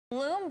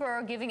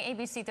Bloomberg giving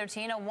ABC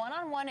 13 a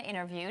one-on-one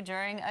interview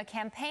during a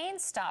campaign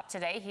stop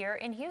today here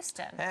in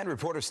Houston. And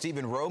reporter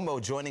Stephen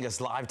Romo joining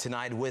us live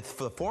tonight with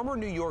the former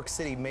New York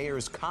City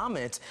mayor's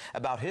comment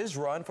about his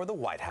run for the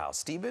White House.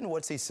 Stephen,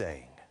 what's he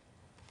saying?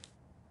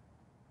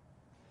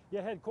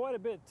 Yeah, had quite a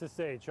bit to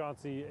say,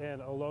 Chauncey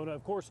and Alona.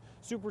 Of course,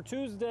 Super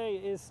Tuesday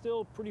is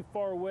still pretty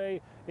far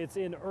away. It's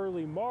in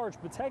early March,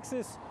 but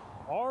Texas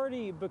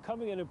already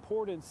becoming an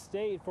important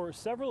state for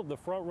several of the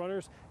front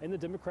runners in the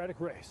Democratic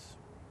race.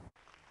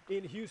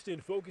 In Houston,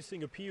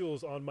 focusing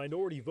appeals on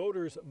minority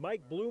voters,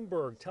 Mike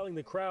Bloomberg telling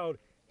the crowd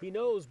he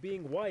knows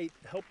being white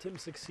helped him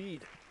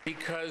succeed.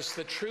 Because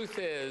the truth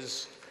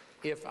is,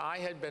 if I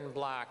had been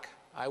black,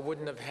 I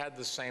wouldn't have had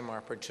the same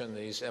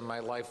opportunities and my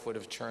life would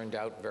have turned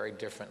out very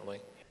differently.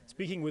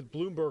 Speaking with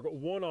Bloomberg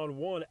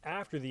one-on-one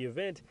after the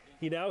event,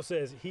 he now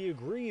says he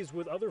agrees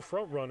with other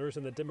frontrunners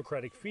in the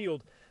Democratic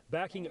field,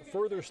 backing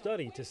further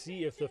study to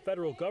see if the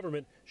federal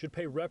government should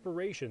pay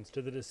reparations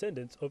to the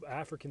descendants of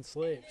African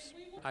slaves.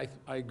 I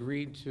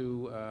agreed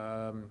to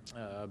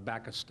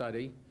back a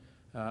study.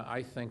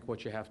 I think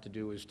what you have to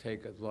do is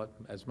take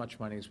as much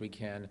money as we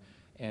can,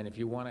 and if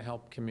you want to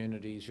help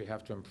communities, you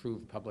have to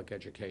improve public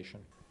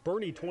education.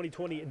 Bernie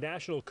 2020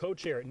 national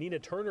co-chair Nina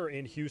Turner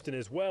in Houston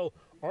as well,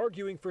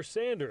 arguing for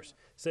Sanders,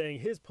 saying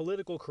his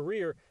political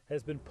career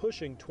has been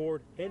pushing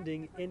toward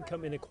ending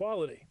income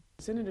inequality.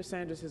 Senator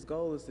Sanders'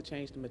 goal is to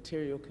change the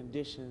material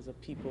conditions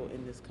of people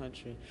in this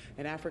country,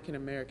 and African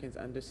Americans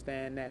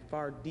understand that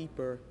far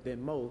deeper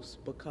than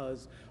most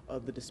because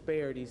of the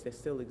disparities that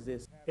still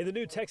exist. In the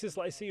new Texas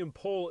Lyceum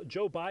poll,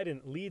 Joe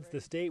Biden leads the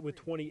state with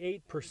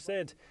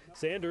 28%.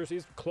 Sanders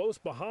is close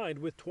behind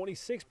with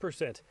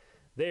 26%.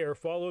 They are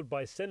followed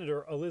by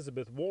Senator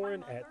Elizabeth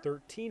Warren at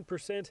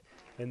 13%,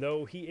 and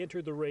though he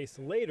entered the race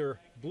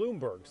later,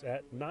 Bloomberg's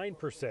at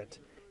 9%.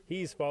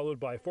 He's followed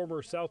by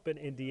former South Bend,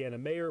 Indiana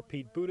Mayor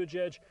Pete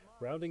Buttigieg,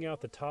 rounding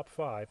out the top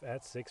 5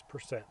 at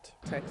 6%.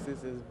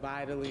 Texas is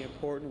vitally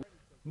important.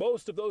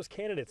 Most of those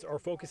candidates are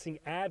focusing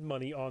ad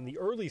money on the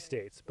early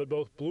states, but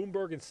both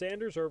Bloomberg and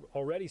Sanders are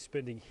already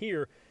spending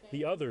here.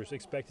 The others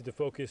expected to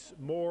focus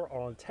more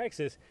on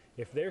Texas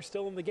if they're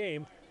still in the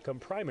game come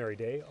primary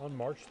day on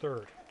March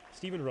 3rd.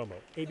 Stephen Romo,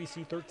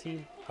 ABC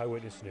 13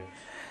 Eyewitness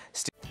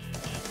News.